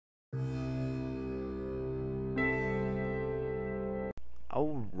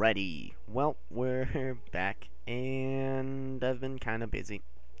Alrighty, well, we're back, and I've been kind of busy.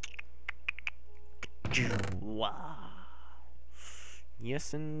 Wow.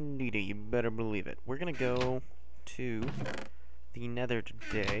 Yes, indeed, you better believe it. We're gonna go to the nether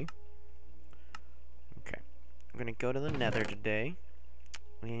today. Okay, we're gonna go to the nether today,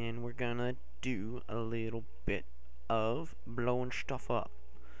 and we're gonna do a little bit of blowing stuff up.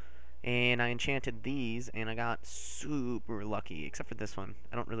 And I enchanted these, and I got super lucky, except for this one.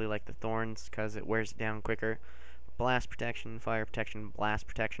 I don't really like the thorns, because it wears it down quicker. Blast protection, fire protection, blast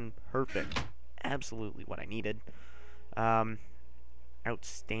protection, perfect. Absolutely what I needed.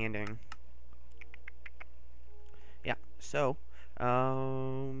 Outstanding. Yeah, so,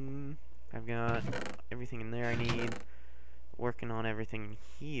 I've got everything in there I need. Working on everything in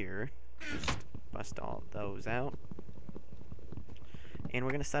here. Just bust all of those out. And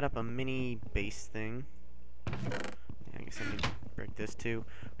we're going to set up a mini base thing. Yeah, I guess I need to break this too.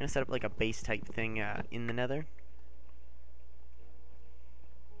 We're going to set up like a base type thing in the nether.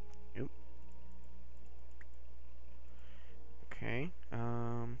 Oop. Okay.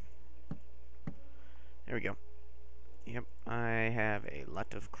 There we go. Yep, I have a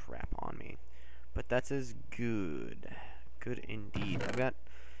lot of crap on me. But that's as good. Good indeed. I've got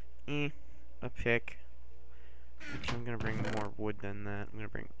a pick. Actually, I'm gonna bring more wood than that. I'm gonna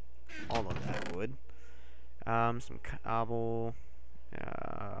bring all of that wood. Some cobble,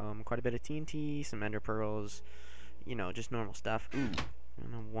 quite a bit of TNT, some ender pearls, you know, just normal stuff. Ooh,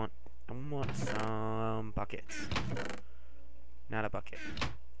 and I want some buckets. Not a bucket.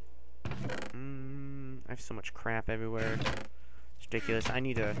 I have so much crap everywhere. It's ridiculous. I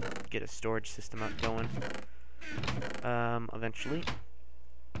need to get a storage system up going. Eventually.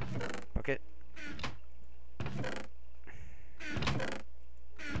 Bucket.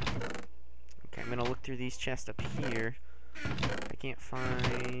 Okay, I'm gonna look through these chests up here. I can't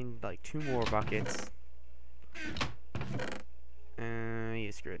find like 2 more buckets.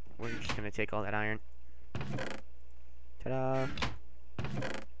 Yeah, screw it. We're just gonna take all that iron. Ta-da!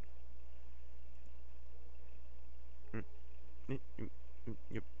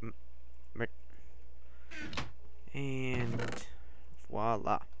 And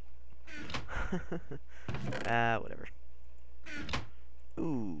voila. Whatever.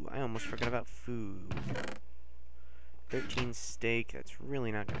 Ooh, I almost forgot about food. 13 steak, that's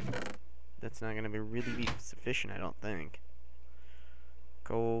not gonna really be sufficient, I don't think.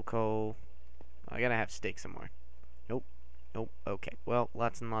 Coal. Oh, I gotta have steak somewhere. Nope. Okay. Well,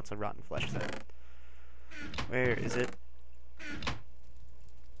 lots and lots of rotten flesh then. Where is it?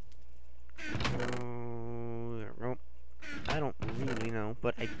 I don't really know,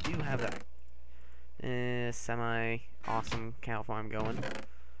 but I do have that semi-awesome cow farm going,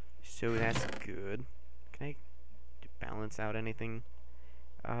 so that's good. Can I balance out anything?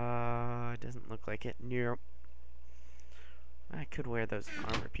 It doesn't look like it. Nope. I could wear those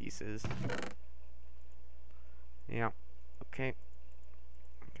armor pieces. Yeah. Okay.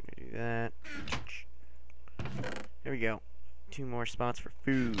 I'm gonna do that. There we go. 2 more spots for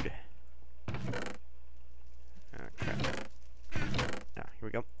food. Crap. Here we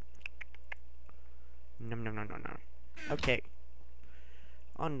go. Nom. Okay.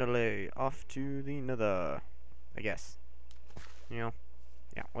 Underlay. Off to the nether. I guess. You know.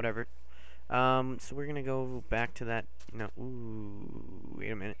 Yeah, whatever. So we're gonna go back to that. No. Ooh.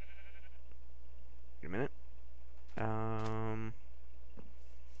 Wait a minute.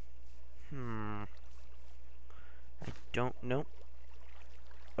 I don't know.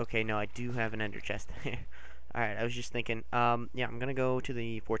 Okay, no, I do have an ender chest there. Alright, I was just thinking, yeah, I'm gonna go to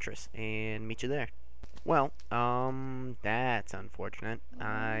the fortress and meet you there. Well, that's unfortunate.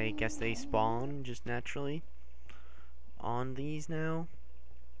 I guess they spawn just naturally on these now.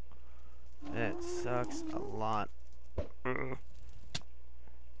 That sucks a lot.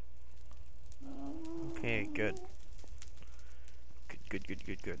 Okay, good.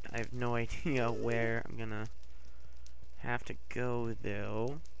 Good. I have no idea where I'm gonna have to go,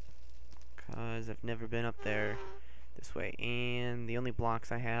 though, because I've never been up there this way, and the only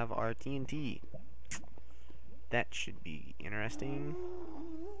blocks I have are TNT. That should be interesting.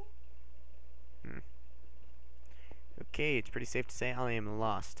 Okay, it's pretty safe to say I am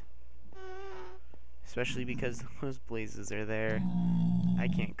lost. Especially because those blazes are there. I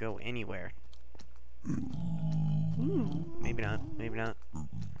can't go anywhere. Ooh, maybe not. Get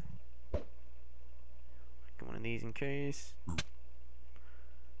one of these in case.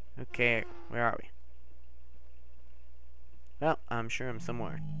 Okay, where are we? Well, I'm sure I'm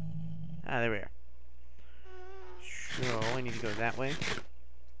somewhere. Ah, there we are. So, I need to go that way.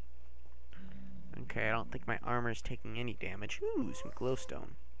 Okay. Okay, I don't think my armor's taking any damage. Ooh, some glowstone.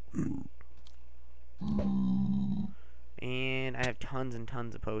 And I have tons and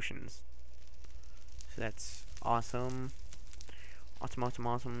tons of potions. So that's awesome.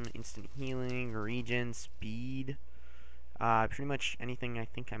 Awesome. Instant healing, regen, speed. Pretty much anything I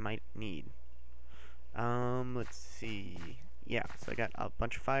think I might need. Let's see. Yeah, so I got a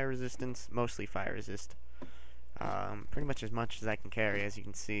bunch of fire resistance, mostly fire resist. Pretty much as I can carry, as you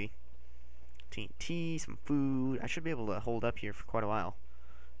can see. TNT, some food. I should be able to hold up here for quite a while.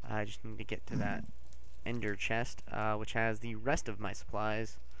 I just need to get to that ender chest, which has the rest of my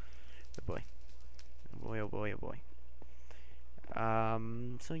supplies. Oh boy. Oh boy, oh boy, oh boy.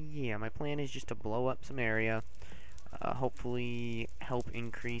 So yeah, my plan is just to blow up some area. Hopefully help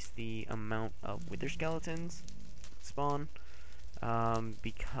increase the amount of wither skeletons spawn.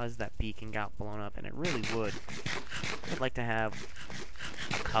 Because that beacon got blown up, and it really would. I'd like to have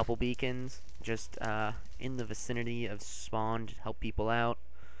a couple beacons just in the vicinity of spawn to help people out.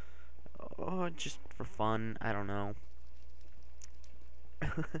 Or just for fun, I don't know.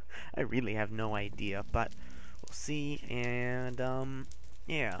 I really have no idea, but we'll see, and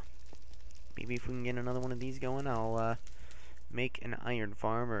yeah. Maybe if we can get another one of these going, I'll make an iron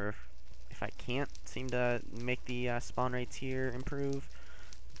farm, or if I can't seem to make the spawn rates here improve,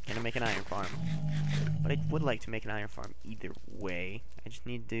 I'm gonna make an iron farm. But I would like to make an iron farm either way. I just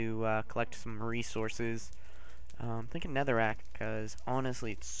need to collect some resources. I'm thinking netherrack, because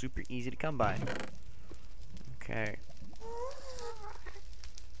honestly, it's super easy to come by. Okay.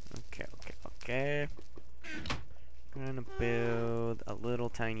 Okay. I'm gonna build a little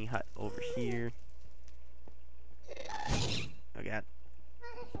tiny hut over here. Oh god.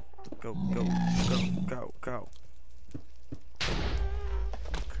 Go.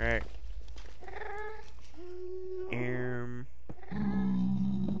 Okay. I'm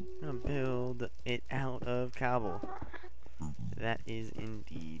gonna build it out of cobble. That is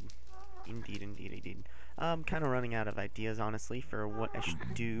indeed. I'm kind of running out of ideas, honestly, for what I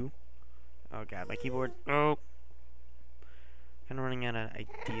should do. Oh god, my keyboard. Oh! Kind of running out of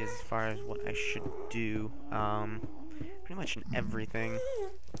ideas as far as what I should do. Pretty much in everything.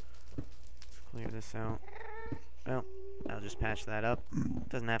 Let's clear this out. Well, I'll just patch that up.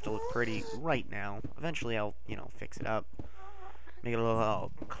 Doesn't have to look pretty right now. Eventually I'll, fix it up. Make it a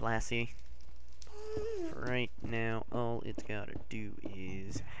little classy. For right now, all it's gotta do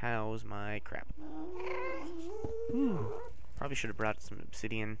is house my crap. Probably should have brought some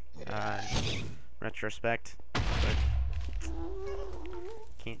obsidian, retrospect, but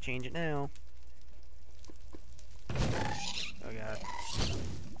can't change it now. Oh god.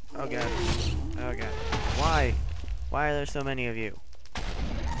 Oh god. Oh god. Why? Why are there so many of you? I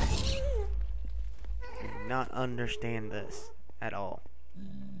do not understand this at all.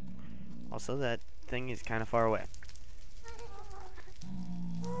 Also, that thing is kind of far away.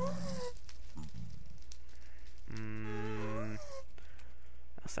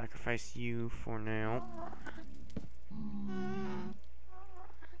 I'll sacrifice you for now.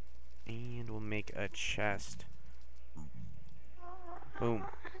 And we'll make a chest. Boom.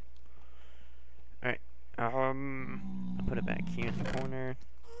 Alright. I'll put it back here in the corner.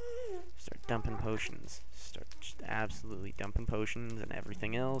 Start dumping potions. Start just absolutely dumping potions and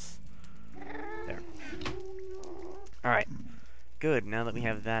everything else. There. Alright. Good. Now that we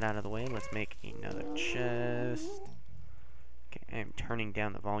have that out of the way, let's make another chest. Okay, I'm turning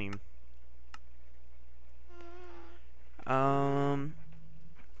down the volume.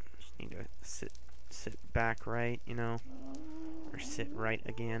 Just need to sit back right, or sit right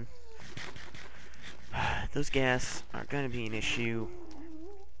again. Those gas are gonna be an issue.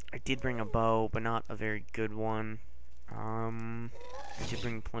 I did bring a bow, but not a very good one. I did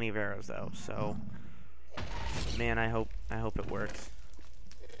bring plenty of arrows though, so man, I hope it works.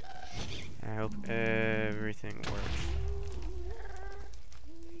 I hope everything works.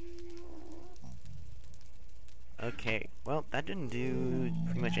 Okay, well, that didn't do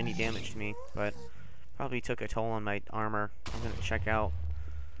pretty much any damage to me, but probably took a toll on my armor. I'm gonna check out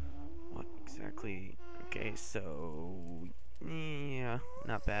what exactly. Okay, so yeah,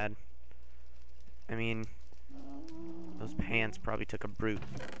 not bad. I mean, those pants probably took a brute.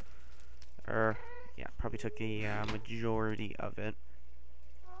 Yeah, probably took the majority of it.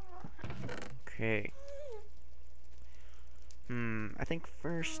 Okay. I think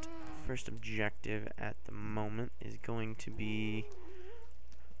first objective at the moment is going to be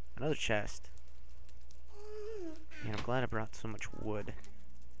another chest. And I'm glad I brought so much wood.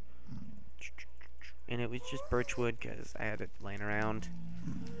 And it was just birch wood because I had it laying around.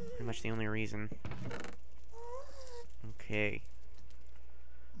 Pretty much the only reason. Okay.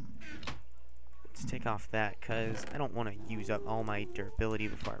 Let's take off that, because I don't want to use up all my durability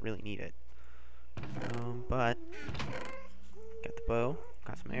before I really need it. But got the bow,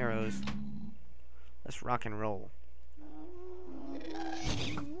 got some arrows. Let's rock and roll.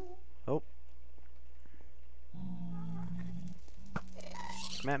 Oh.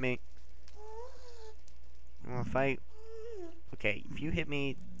 Come at me. You wanna fight? Okay, if you hit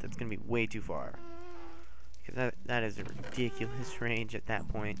me, that's gonna be way too far. Because that is a ridiculous range at that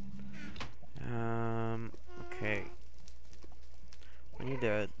point. Okay. We need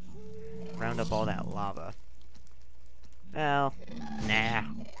to round up all that lava. Well, nah, I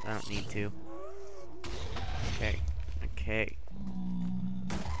don't need to. Okay, okay.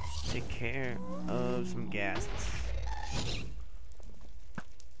 Take care of some ghasts.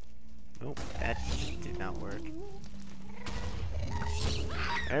 Nope, that just did not work.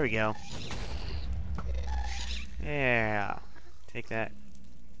 There we go. Yeah, take that.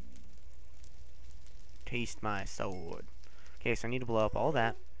 Taste my sword. Okay, so I need to blow up all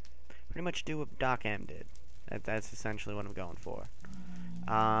that. Pretty much do what Doc M did. That's essentially what I'm going for.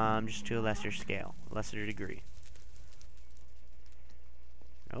 Just to a lesser scale, lesser degree.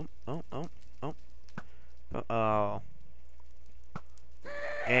 Oh, oh, oh, oh. Uh-oh.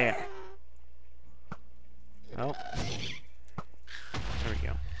 Yeah. Oh. There we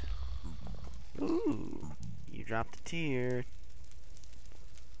go. Ooh. You dropped a tear.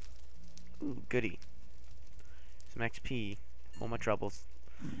 Ooh, goody. Some XP. All my troubles.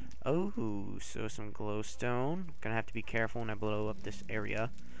 Oh, so some glowstone. Gonna have to be careful when I blow up this area.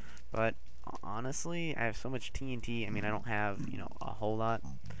 But honestly, I have so much TNT. I mean, I don't have, you know, a whole lot.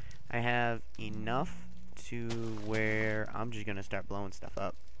 I have enough to where I'm just gonna start blowing stuff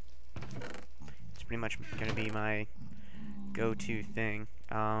up. It's pretty much gonna be my go-to thing.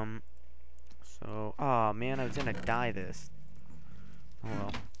 So, oh man, I was gonna dye this. Oh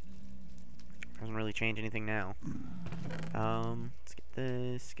well. Doesn't really change anything now. Let's get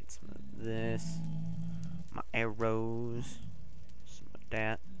this, get some of this. My arrows. Some of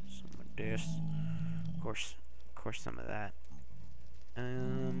that, some of this. Of course, some of that.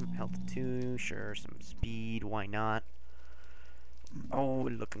 Health 2, sure, some speed, why not? Oh, we're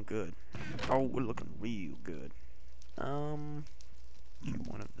looking good. Oh, we're looking real good. Get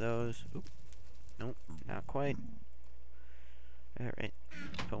one of those. Oop. Nope, not quite. Alright,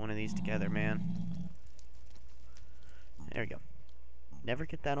 put one of these together, man. There we go. Never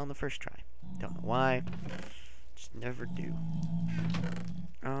get that on the first try. Don't know why. Just never do.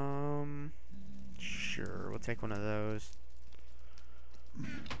 Sure, we'll take one of those.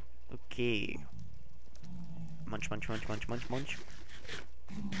 Okay. Munch, munch, munch, munch, munch, munch.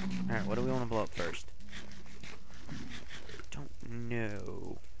 Alright, what do we want to blow up first? Don't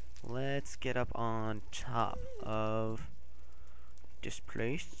know. Let's get up on top of this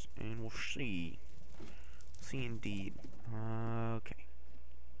place, and we'll see. See indeed. Okay.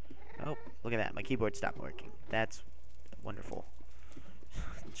 Oh, look at that. My keyboard stopped working. That's wonderful.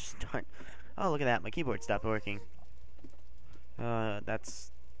 Just start. Oh, look at that. My keyboard stopped working.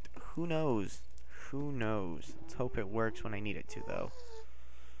 That's... Who knows? Who knows? Let's hope it works when I need it to, though.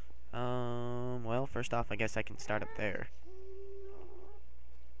 Well, first off, I guess I can start up there.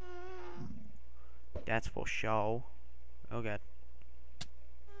 That's for show. Oh, God.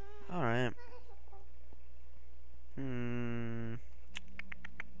 Alright.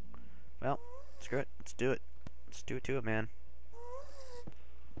 Well, screw it. Let's do it. Let's do it to it, man.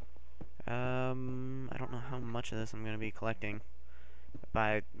 I don't know how much of this I'm going to be collecting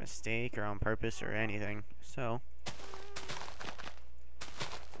by mistake or on purpose or anything. So,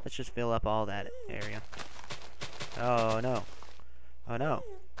 let's just fill up all that area. Oh, no. Oh, no.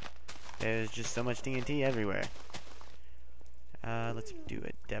 There's just so much TNT everywhere. Let's do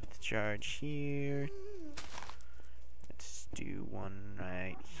a depth charge here. Let's do one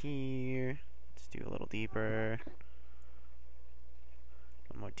right here. Let's do a little deeper.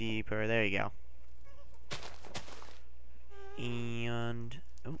 One more deeper. There you go. And...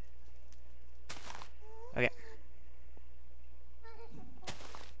 oh. Okay.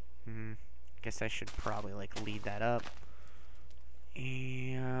 Guess I should probably, like, lead that up.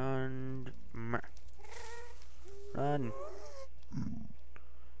 And... run.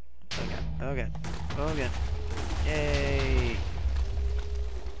 Okay. Okay. Yay!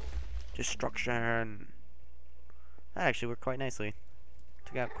 Destruction. That actually worked quite nicely.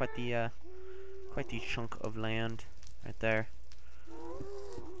 Took out quite the chunk of land right there.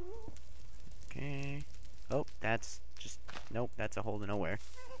 Okay. Oh, that's just... nope, that's a hole to nowhere.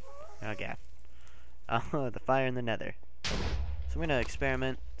 Okay. The fire in the nether. So I'm gonna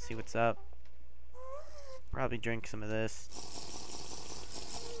experiment, see what's up. Probably drink some of this.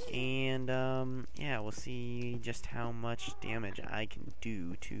 And, yeah, we'll see just how much damage I can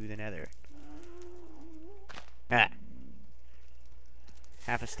do to the nether. Ah.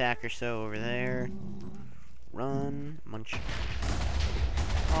 Half a stack or so over there. Run. Munch.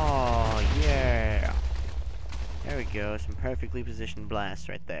 Oh, yeah. There we go. Some perfectly positioned blasts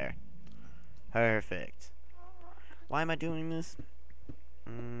right there. Perfect. Why am I doing this?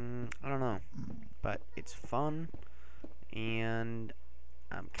 I don't know. But it's fun. And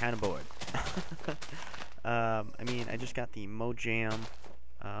I'm kind of bored. I mean, I just got the Mojam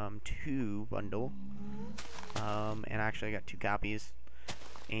 2 bundle. And actually I got 2 copies.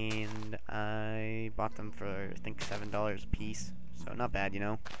 And I bought them for, I think, $7 a piece. So not bad, you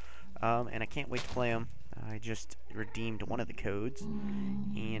know. And I can't wait to play them. I just redeemed one of the codes.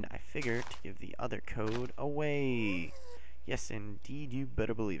 And I figured to give the other code away. Yes, indeed, you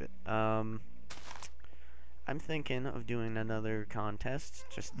better believe it. I'm thinking of doing another contest,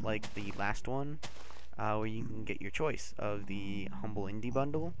 just like the last one, where you can get your choice of the Humble Indie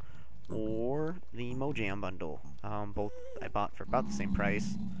Bundle or the Mojam Bundle. Both I bought for about the same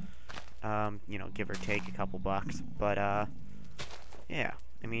price, you know, give or take a couple bucks. But, yeah,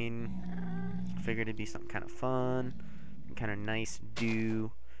 I mean, I figured it'd be something kind of fun, kind of nice to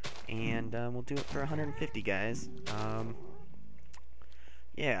do, and we'll do it for 150, guys.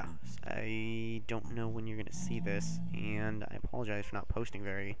 Yeah, I don't know when you're going to see this, and I apologize for not posting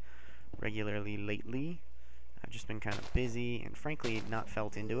very regularly lately. I've just been kind of busy, and frankly, not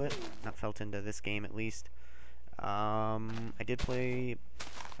felt into it. Not felt into this game, at least. I did play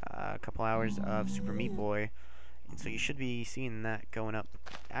a couple hours of Super Meat Boy, and so you should be seeing that going up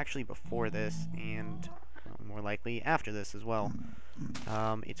actually before this, and more likely after this as well.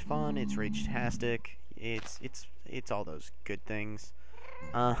 It's fun, it's rage-tastic, it's all those good things.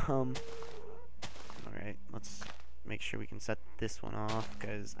 Alright, let's make sure we can set this one off,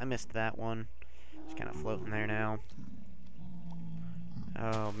 because I missed that one. It's kind of floating there now.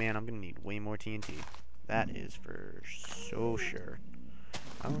 Oh man, I'm gonna need way more TNT. That is for so sure.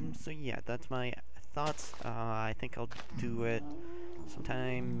 So yeah, that's my thoughts. I think I'll do it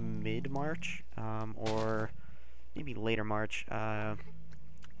sometime mid-March, or maybe later March.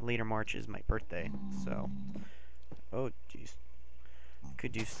 Later March is my birthday, so... Oh, jeez.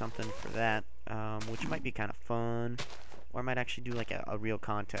 Could do something for that, which might be kind of fun, or I might actually do like a real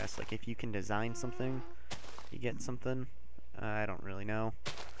contest. Like if you can design something, you get something. I don't really know.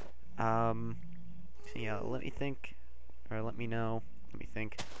 So yeah, let me think, or let me know. Let me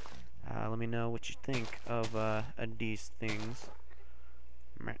think. Let me know what you think of these things.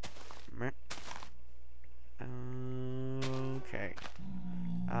 Okay.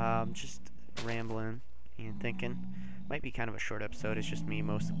 Just rambling and thinking. Might be kind of a short episode. It's just me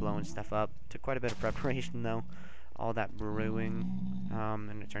mostly blowing stuff up. Took quite a bit of preparation though. All that brewing.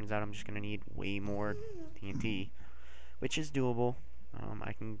 And it turns out I'm just gonna need way more TNT, which is doable.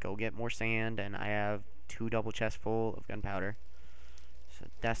 I can go get more sand, and I have 2 double chests full of gunpowder, so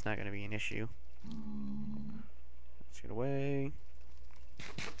that's not gonna be an issue. Let's get away.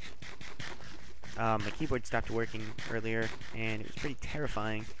 My keyboard stopped working earlier, and it was pretty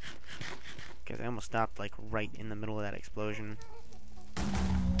terrifying. Because I almost stopped, like, right in the middle of that explosion. Oh,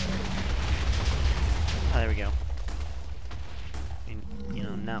 there we go. And, you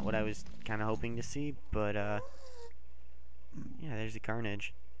know, not what I was kind of hoping to see, but, yeah, there's the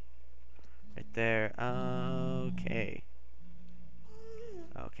carnage. Right there. Okay.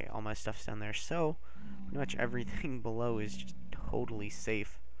 Okay, all my stuff's down there. So, pretty much everything below is just totally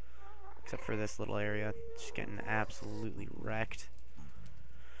safe. Except for this little area. Just getting absolutely wrecked.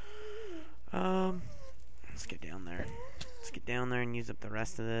 Let's get down there. Let's get down there and use up the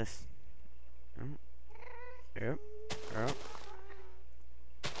rest of this.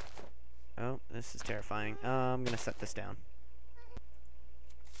 Oh, this is terrifying. I'm gonna set this down.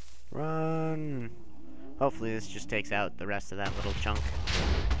 Run! Hopefully this just takes out the rest of that little chunk.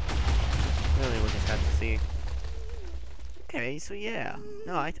 Really, we'll just have to see. Okay, so yeah.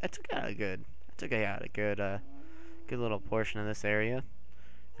 No, I took out a good... good little portion of this area.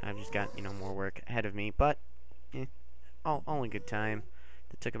 I've just got, you know, more work ahead of me, but all in good time.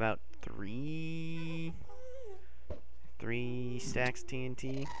 It took about 3 stacks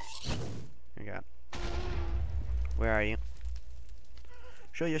TNT. There you go. Where are you?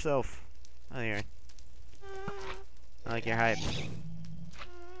 Show yourself. Oh, there. I like your hype.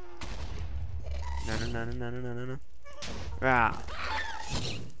 No. Rah.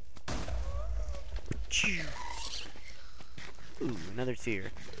 Ooh, another tier.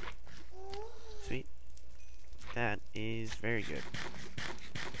 Sweet. That is very good.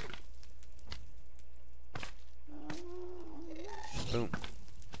 Boom.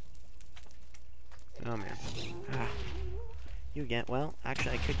 Oh man. Ah. You again. Well,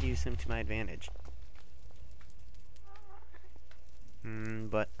 actually, I could use him to my advantage.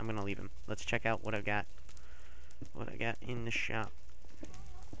 But I'm gonna leave him. Let's check out what I've got. What I got in the shop. Let's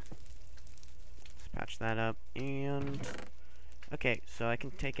patch that up. And okay, so I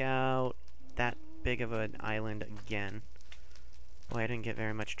can take out that big of an island again. Boy, I didn't get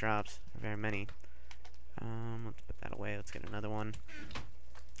very much drops. Or very many. Let's put that away. Let's get another one.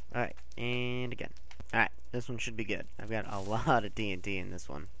 Alright, and again. Alright, this one should be good. I've got a lot of TNT in this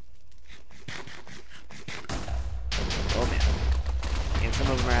one. Oh man. And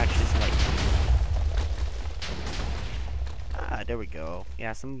some of them are actually just like... Ah, there we go.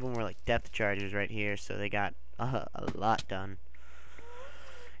 Yeah, some of them were like depth charges right here, so they got a lot done.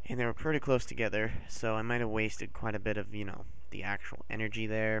 And they were pretty close together, so I might have wasted quite a bit of, you know, the actual energy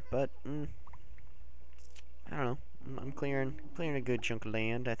there, but, I don't know. I'm clearing a good chunk of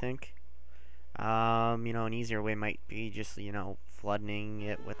land, I think. You know, an easier way might be just, you know, flooding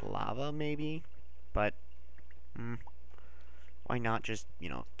it with lava, maybe. But, why not just, you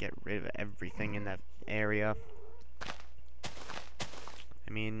know, get rid of everything in that area? I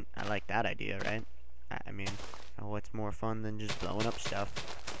mean, I like that idea, right? I mean, what's more fun than just blowing up stuff?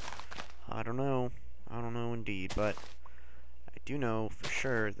 I don't know. I don't know indeed, but I do know for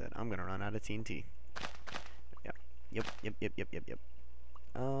sure that I'm gonna run out of TNT. Yep.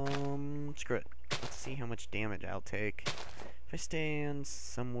 Screw it. Let's see how much damage I'll take if I stand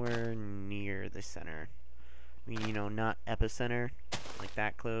somewhere near the center. I mean, you know, not epicenter, like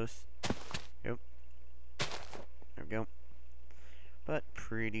that close. Yep. There we go. But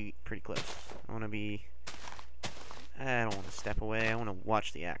pretty close. I don't want to step away. I want to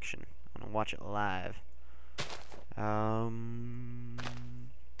watch the action. I want to watch it live.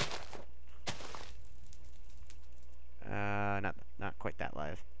 Not quite that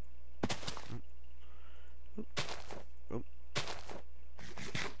live. Oop.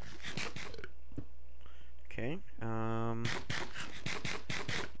 Okay.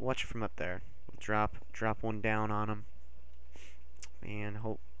 Watch it from up there. Drop one down on him, and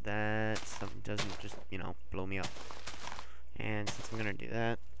hope that something doesn't just, you know, blow me up. And since I'm gonna do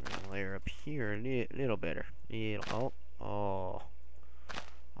that, I'm gonna layer up here a little better. Oh,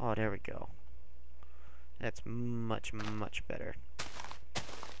 there we go. That's much better.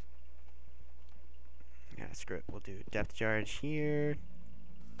 Yeah, screw it. We'll do depth charge here.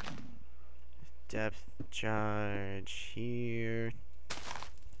 Depth charge here.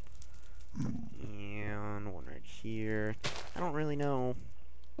 And one right here. I don't really know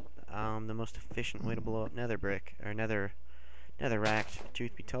the most efficient way to blow up nether brick or nether racked,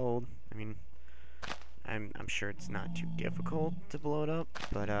 truth be told. I mean, I'm sure it's not too difficult to blow it up,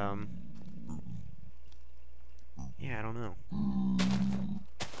 but yeah, I don't know.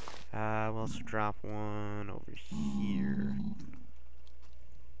 We'll also drop one over here.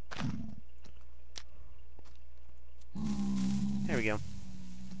 There we go.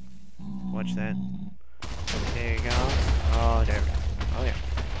 Watch that. There you go. Oh, there we go. Oh, yeah.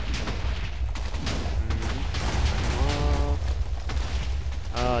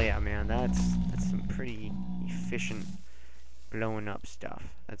 Oh, yeah, man. That's some pretty efficient blowing up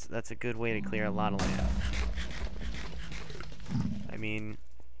stuff. That's a good way to clear a lot of land. I mean,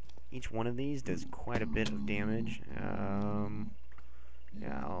 each one of these does quite a bit of damage.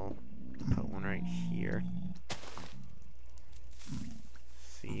 Yeah, I'll put one right here.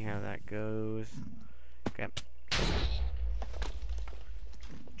 See how that goes. Okay.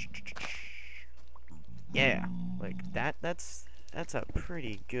 Yeah, like that's a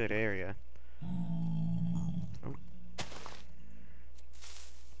pretty good area. Oh.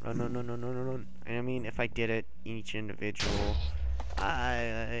 Run. I mean, if I did it each individual,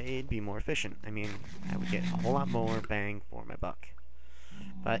 it'd be more efficient. I mean, I would get a whole lot more bang for my buck.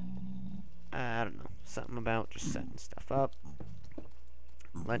 But I don't know, something about just setting stuff up,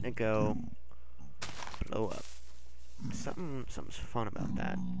 letting it go, blow up. Something's fun about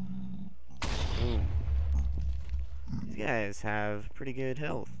that. Boom. These guys have pretty good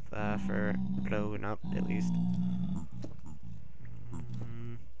health for blowing up, at least.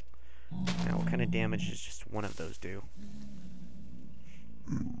 Now, what kind of damage does just one of those do?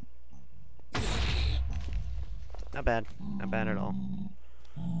 Not bad at all.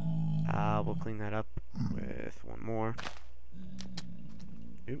 We'll clean that up with one more.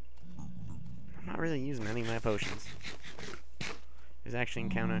 Oop. I'm not really using any of my potions. I was actually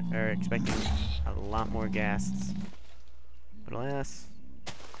expecting a lot more ghasts. But alas,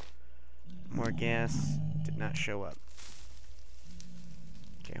 more gas did not show up.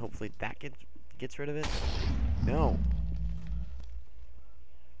 Okay, hopefully that gets rid of it. No.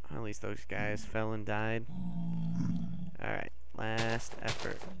 Holy least those guys fell and died. Alright, last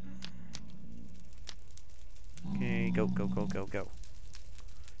effort. Okay, go, go, go, go, go.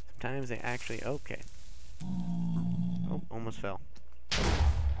 Sometimes they actually... Okay. Oh, almost fell.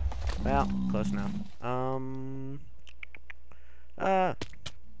 Well, close enough. Yeah,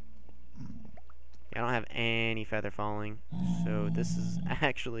 I don't have any feather falling, so this is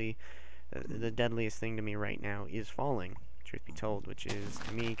actually the deadliest thing to me right now is falling, truth be told, which is,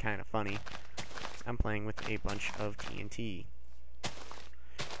 to me, kind of funny. I'm playing with a bunch of TNT.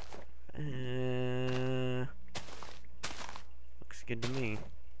 Looks good to me.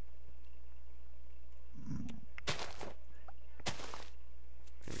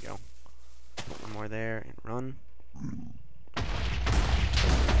 There we go. Put one more there and run.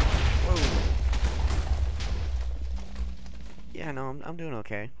 Whoa. Yeah, no, I'm doing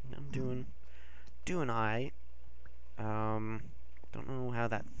okay. I'm doing alright. Don't know how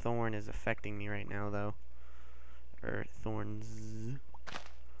that thorn is affecting me right now, though. Or thorns.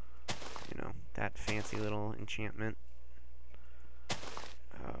 You know, that fancy little enchantment.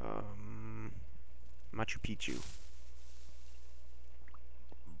 Machu Picchu.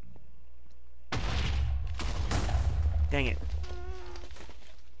 Dang it.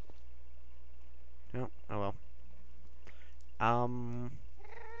 Oh, oh well.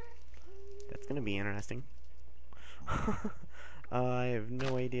 That's gonna be interesting. I have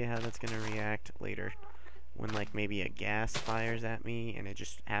no idea how that's gonna react later. When, like, maybe a gas fires at me and it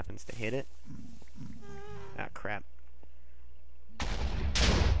just happens to hit it. Ah, crap.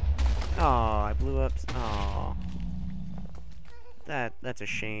 Oh, I blew up. Oh. That's a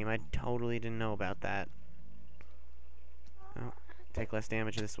shame. I totally didn't know about that. Oh, take less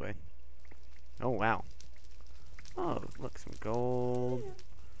damage this way. Oh, wow. Oh, look, some gold.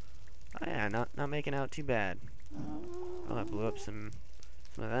 Oh, yeah, not making out too bad. Oh, I blew up some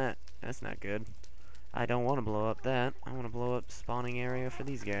of that. That's not good. I don't want to blow up that. I want to blow up spawning area for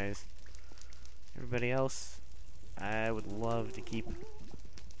these guys. Everybody else, I would love to keep,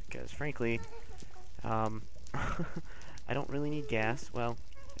 because frankly, I don't really need gas. Well,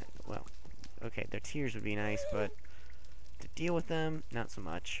 okay, their tiers would be nice, but to deal with them, not so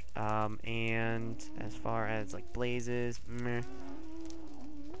much. And as far as like blazes, meh.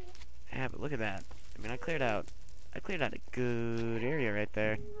 Yeah, but look at that. I mean, I cleared out a good area right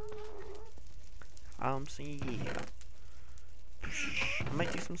there. So yeah. I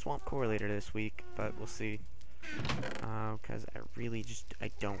might do some swamp core later this week, but we'll see. Because I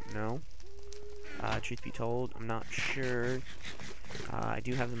don't know. Truth be told, I'm not sure. I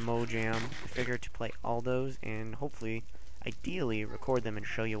do have the Mojam. I figure to play all those and hopefully, ideally, record them and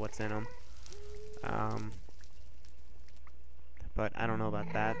show you what's in them. But I don't know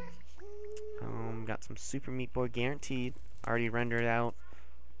about that. Got some Super Meat Boy guaranteed. Already rendered out.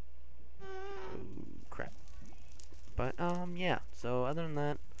 Oh, crap. But, yeah. So, other than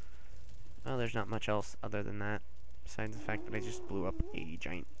that, well, there's not much else other than that. Besides the fact that I just blew up a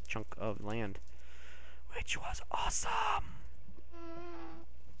giant chunk of land. Which was awesome!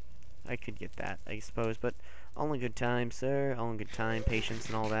 I could get that, I suppose, but all in good time, sir. All in good time, patience,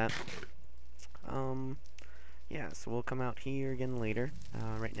 and all that. Yeah, so we'll come out here again later.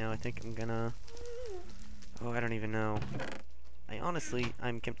 Right now, I think I'm gonna... Oh, I don't even know.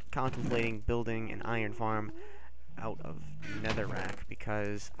 I'm contemplating building an iron farm out of netherrack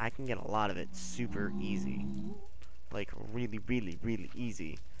because I can get a lot of it super easy. Like, really, really, really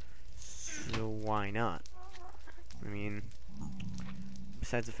easy. So why not? I mean,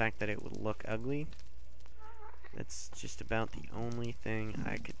 besides the fact that it would look ugly, that's just about the only thing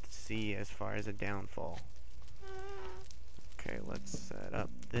I could see as far as a downfall. Okay, let's set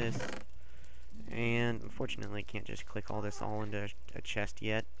up this. And unfortunately, I can't just click all this all into a chest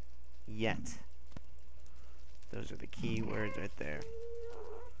yet. Those are the key words right there.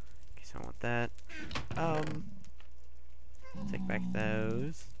 Okay, so I want that. Take back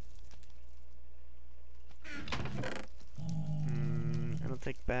those. I'll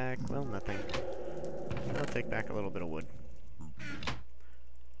take back, well, nothing. I'll take back a little bit of wood.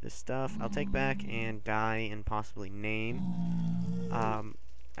 This stuff I'll take back and dye and possibly name.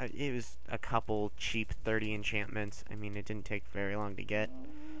 It was a couple cheap 30 enchantments. I mean, it didn't take very long to get.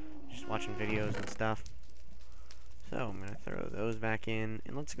 Just watching videos and stuff. So I'm gonna throw those back in,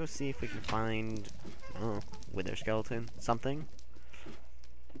 and let's go see if we can find, wither skeleton, something.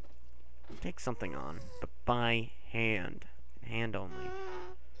 Take something on, but by hand. Hand only.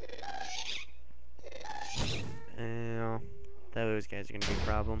 Those guys are gonna be a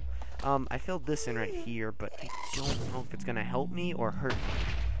problem. I filled this in right here, but I don't know if it's gonna help me or hurt me.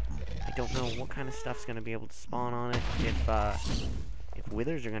 I don't know what kind of stuff's gonna be able to spawn on it. If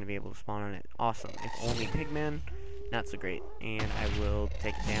withers are going to be able to spawn on it, awesome. If only pigmen, not so great. And I will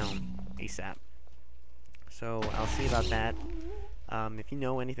take it down ASAP. So I'll see about that. If you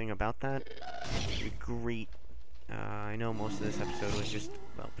know anything about that, it'd be great. I know most of this episode was just,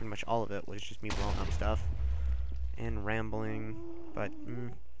 well, pretty much all of it was just me blowing up stuff and rambling, but,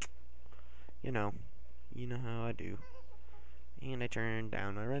 you know how I do. And I turned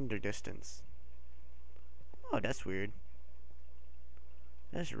down my render distance. Oh, that's weird.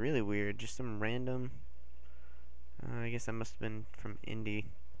 That's really weird. Just some random. I guess that must have been from Indy.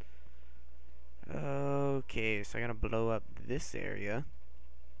 Okay, so I gotta blow up this area.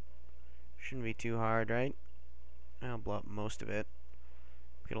 Shouldn't be too hard, right? I'll blow up most of it.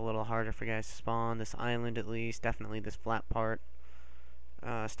 Get a little harder for guys to spawn. This island, at least. Definitely this flat part.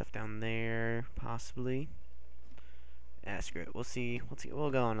 Stuff down there, possibly. Screw it. We'll see.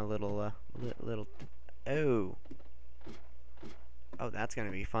 We'll go on a little, Oh. Oh, that's gonna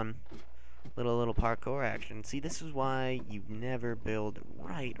be fun. Little parkour action. See, this is why you never build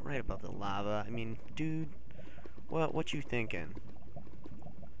right above the lava. I mean, dude, what you thinking?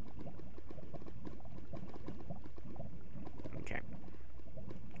 Okay.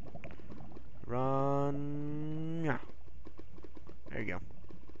 Run. There you go.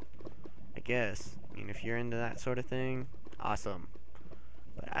 I guess. I mean, if you're into that sort of thing, awesome.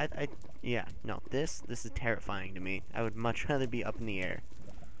 But yeah, no, this is terrifying to me. I would much rather be up in the air,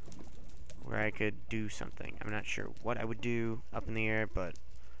 where I could do something. I'm not sure what I would do up in the air, but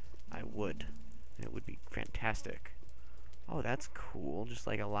I would. And it would be fantastic. Oh, that's cool. Just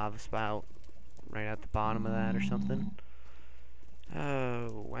like a lava spout right at the bottom of that or something.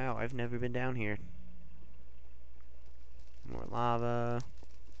 Oh, wow, I've never been down here. More lava.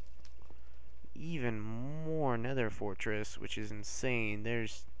 Even more nether fortress, which is insane.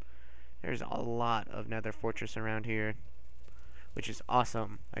 There's a lot of nether fortress around here, which is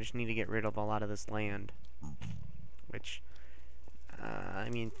awesome. I just need to get rid of a lot of this land, which I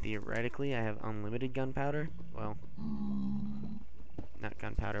mean, theoretically I have unlimited gunpowder. Well, not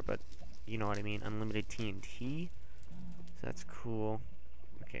gunpowder, but you know what I mean, unlimited TNT. So that's cool.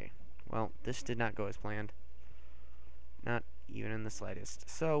 Okay, well, this did not go as planned, not even in the slightest.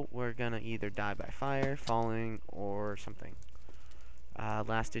 So we're gonna either die by fire, falling, or something.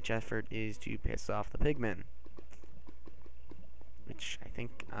 Last ditch effort is to piss off the pigmen, which I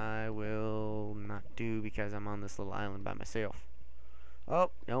think I will not do because I'm on this little island by myself.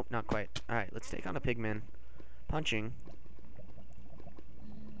 Oh, nope, not quite. Alright, let's take on a pigman. Punching.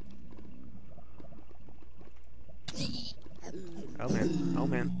 Oh man, oh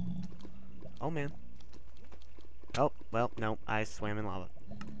man. Oh man. Oh, well, no, I swam in lava.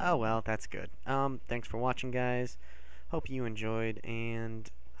 Oh well, that's good. Thanks for watching, guys. Hope you enjoyed, and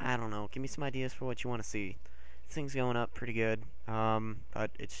I don't know, give me some ideas for what you want to see. This thing's going up pretty good,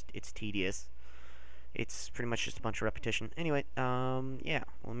 but it's tedious. It's pretty much just a bunch of repetition. Anyway, yeah,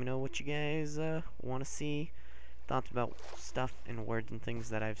 let me know what you guys want to see. Thoughts about stuff and words and things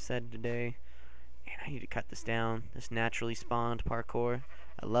that I've said today. And I need to cut this down. This naturally spawned parkour.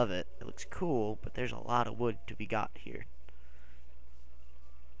 I love it. It looks cool, but there's a lot of wood to be got here.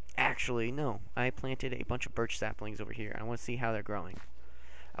 Actually, no. I planted a bunch of birch saplings over here. I want to see how they're growing.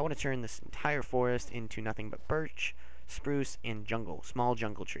 I want to turn this entire forest into nothing but birch, spruce, and jungle. Small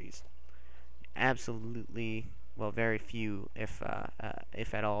jungle trees. Absolutely, well, very few, if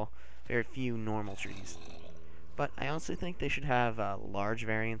at all, very few normal trees. But I also think they should have large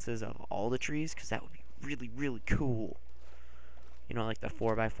variances of all the trees, because that would be really, really cool. You know, like the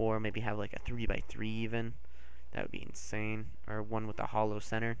 4x4, maybe have like a 3x3 even. That would be insane. Or one with a hollow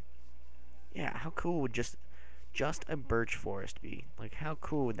center. Yeah, how cool would just a birch forest be? Like, how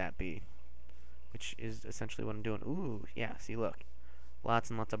cool would that be? Which is essentially what I'm doing. Ooh, yeah, see, look. Lots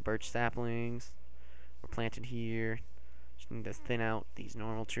and lots of birch saplings were planted here. Just need to thin out these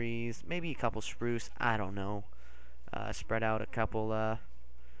normal trees. Maybe a couple spruce, I don't know. Spread out a couple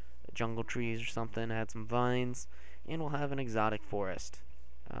jungle trees or something, add some vines, and we'll have an exotic forest.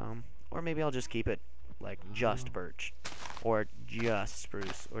 Or maybe I'll just keep it like just birch, or just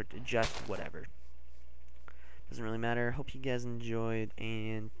spruce, or just whatever. Doesn't really matter. Hope you guys enjoyed,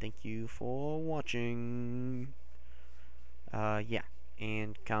 and thank you for watching. Yeah,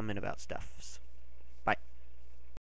 and comment about stuff.